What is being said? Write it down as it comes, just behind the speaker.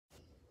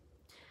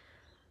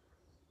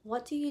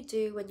What do you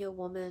do when your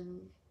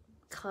woman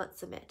can't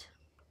submit?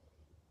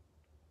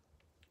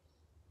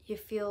 You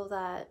feel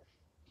that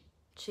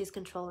she's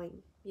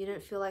controlling. You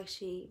don't feel like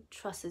she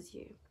trusts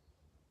you.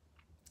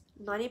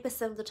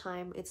 90% of the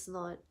time, it's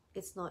not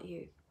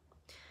you.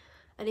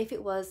 And if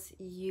it was,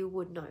 you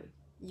would know.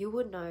 You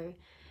would know,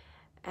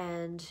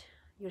 and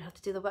you'd have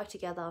to do the work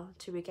together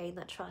to regain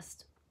that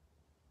trust.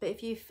 But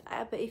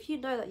if you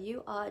know that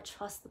you are a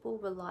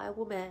trustable,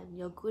 reliable man,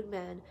 you're a good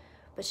man,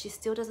 but she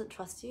still doesn't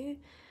trust you,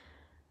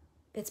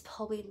 it's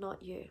probably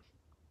not you.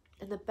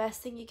 And the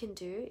best thing you can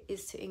do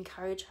is to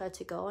encourage her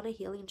to go on a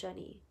healing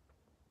journey.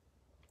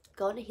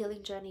 Go on a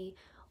healing journey,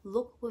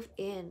 look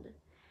within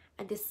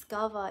and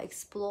discover,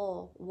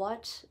 explore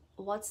what's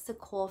the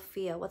core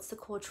fear, what's the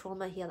core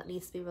trauma here that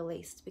needs to be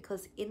released.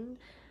 Because in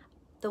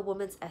the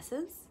woman's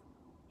essence,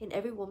 in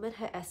every woman,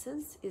 her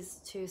essence is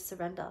to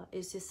surrender,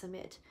 is to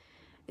submit,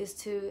 is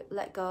to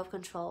let go of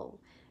control,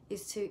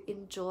 is to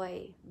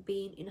enjoy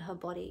being in her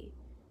body,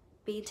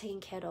 being taken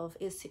care of,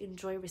 is to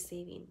enjoy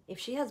receiving. If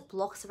she has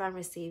blocks around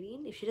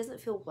receiving, if she doesn't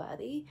feel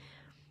worthy,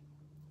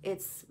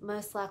 it's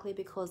most likely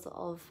because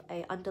of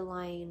a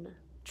underlying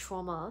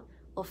trauma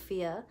or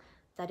fear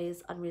that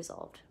is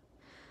unresolved.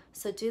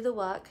 So do the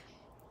work,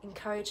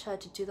 encourage her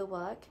to do the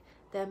work.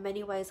 There are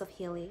many ways of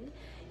healing.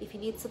 If you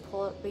need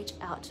support, reach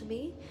out to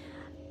me.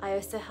 I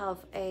also have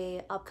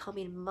a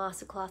upcoming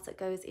masterclass that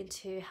goes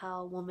into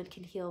how a woman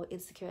can heal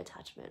insecure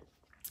attachment.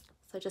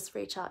 So just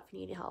reach out if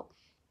you need help.